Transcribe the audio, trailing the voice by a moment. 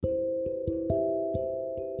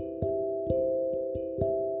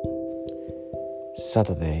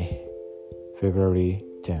Saturday, February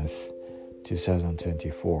 10th,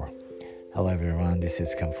 2024. Hello everyone, this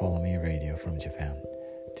is Come Follow Me Radio from Japan.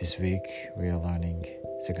 This week we are learning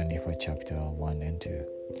 2 Nephi chapter 1 and 2.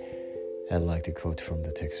 I'd like to quote from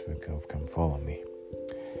the textbook of Come Follow Me.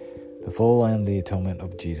 The fall and the atonement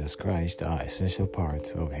of Jesus Christ are essential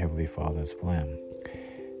parts of Heavenly Father's plan.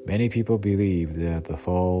 Many people believe that the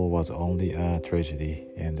fall was only a tragedy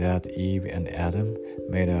and that Eve and Adam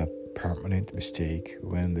made a permanent mistake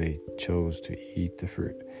when they chose to eat the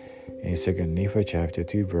fruit. In 2 Nephi chapter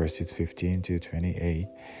 2 verses 15 to 28,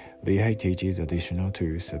 Lehi teaches additional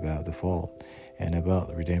truths about the fall and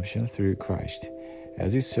about redemption through Christ.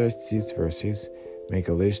 As he searches these verses, make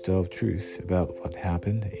a list of truths about what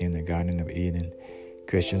happened in the Garden of Eden.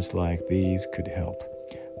 Questions like these could help.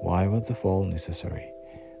 Why was the fall necessary?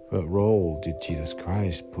 What role did Jesus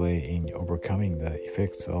Christ play in overcoming the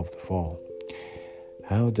effects of the fall?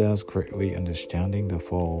 How does correctly understanding the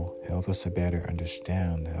fall help us better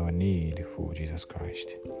understand our need for Jesus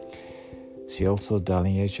Christ? See also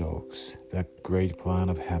Darling H. Oaks, The Great Plan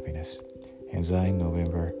of Happiness, Ensign,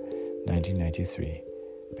 November 1993,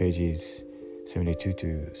 pages 72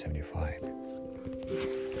 to 75.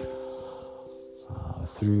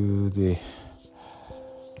 Through the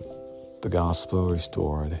gospel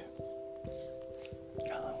restored,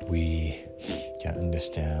 we can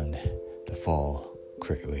understand the fall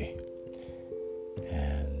correctly,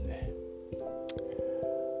 and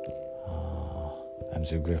I'm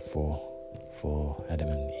so grateful for Adam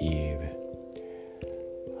and Eve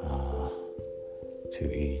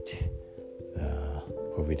to eat the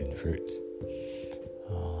forbidden fruits.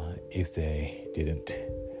 If they didn't,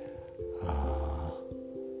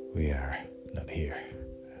 we are not here.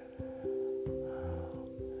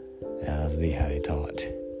 As Lehi taught,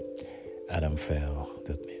 Adam fell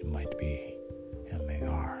that it might be, and men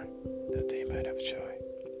are that they might have joy.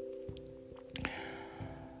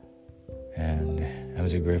 And I'm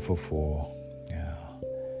so grateful for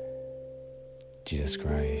Jesus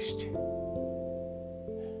Christ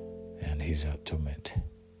and his atonement.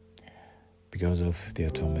 Because of the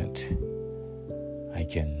atonement, I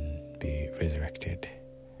can be resurrected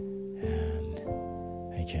and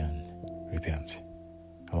I can repent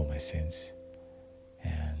all my sins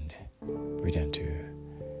and return to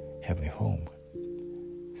heavenly home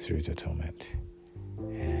through the atonement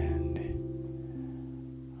and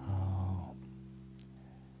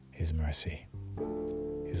his mercy,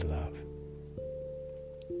 his love.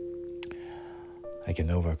 I can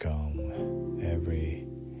overcome every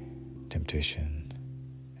temptation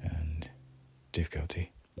and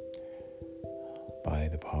difficulty by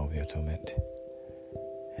the power of the atonement,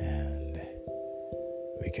 and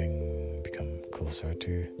we can become closer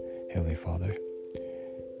to Heavenly Father,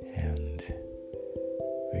 and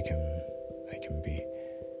I can be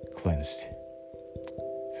cleansed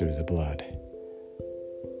through the blood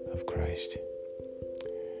of Christ.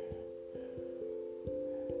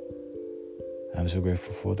 I'm so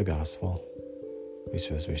grateful for the gospel, which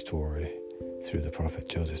was restored through the prophet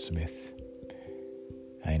Joseph Smith.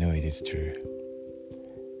 I know it is true.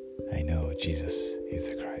 I know Jesus is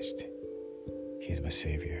the Christ. He is my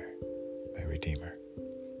Savior, my Redeemer.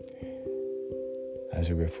 I'm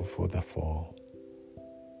so grateful for the fall,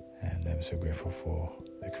 and I'm so grateful for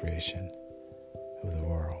the creation of the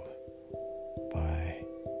world by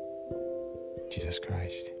Jesus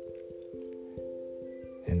Christ.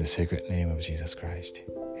 In the sacred name of Jesus Christ,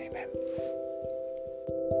 amen.